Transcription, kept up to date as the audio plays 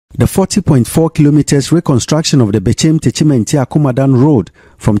The 40.4 kilometers reconstruction of the Bechem-Techimantia-Akomadan road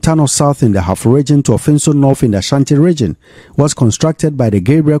from Tano South in the Hafo region to Ofenso North in the Ashanti region was constructed by the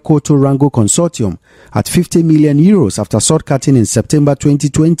Gabriel Koto Rango Consortium at 50 million euros after short-cutting in September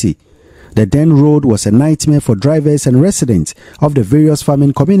 2020. The then road was a nightmare for drivers and residents of the various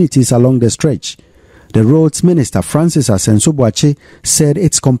farming communities along the stretch. The roads minister Francis Asenso-Boakye said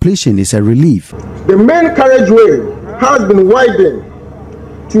its completion is a relief. The main carriageway has been widened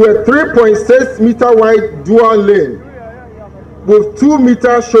to a 3.6 meter wide dual lane with 2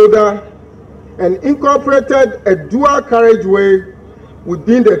 meter shoulder and incorporated a dual carriageway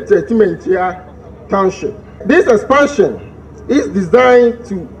within the Techimantia township. This expansion is designed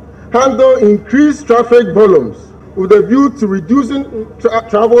to handle increased traffic volumes with a view to reducing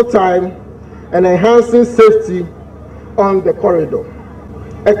travel time and enhancing safety on the corridor.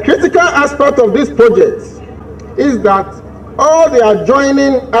 A critical aspect of this project is that all the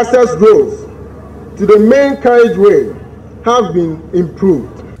adjoining access roads to the main carriageway have been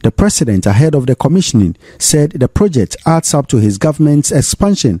improved. The president, ahead of the commissioning, said the project adds up to his government's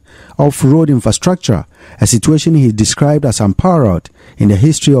expansion of road infrastructure, a situation he described as unparalleled in the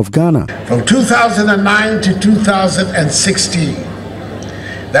history of Ghana. From 2009 to 2016,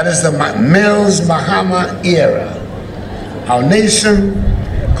 that is the Mills Mahama era, our nation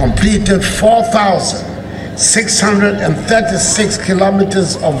completed 4,636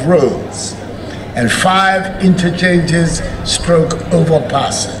 kilometers of roads and 5 interchanges stroke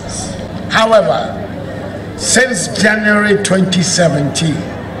overpasses. However, since January 2017,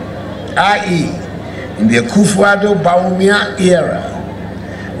 i.e. in the Akufo-Addo era,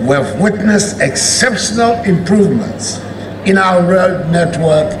 we have witnessed exceptional improvements in our road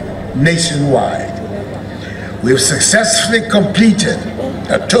network nationwide. We have successfully completed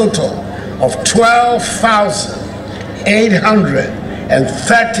a total of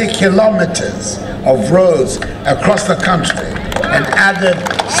 12,830 kilometers of roads across the country and added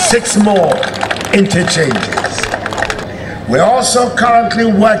 6 more interchanges. We're also currently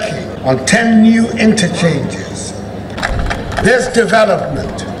working on 10 new interchanges. This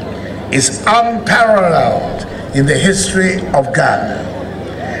development is unparalleled in the history of Ghana,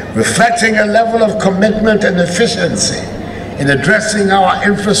 reflecting a level of commitment and efficiency in addressing our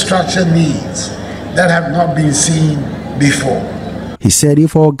infrastructure needs that have not been seen before. He said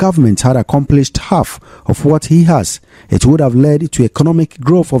if our government had accomplished half of what he has, it would have led to economic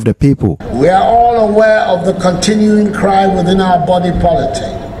growth of the people. We are all aware of the continuing cry within our body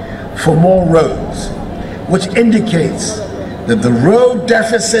politic for more roads, which indicates that the road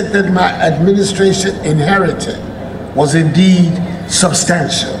deficit that my administration inherited was indeed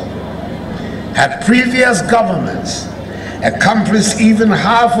substantial. Had previous governments accomplished even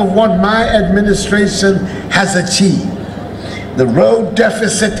half of what my administration has achieved, the road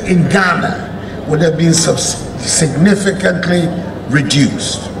deficit in Ghana would have been significantly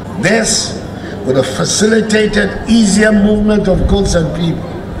reduced. This would have facilitated easier movement of goods and people,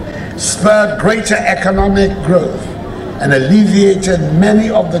 spurred greater economic growth, and alleviated many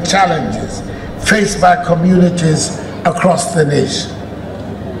of the challenges faced by communities across the nation.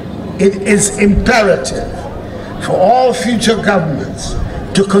 It is imperative for all future governments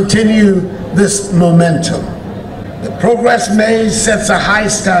to continue this momentum. The progress made sets a high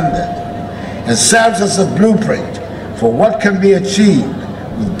standard and serves as a blueprint for what can be achieved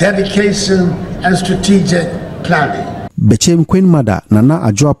with dedication and strategic planning. Bechem Queen Mother Nana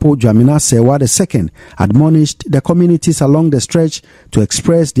Adwoapo Dwamena Sewa II admonished the communities along the stretch to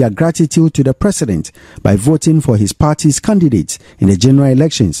express their gratitude to the president by voting for his party's candidates in the general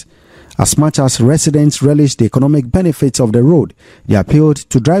elections. As much as residents relish the economic benefits of the road, they appealed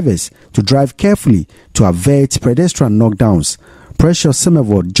to drivers to drive carefully to avert pedestrian knockdowns. Precious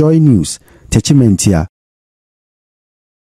Semevod, Joy News, Techimantia.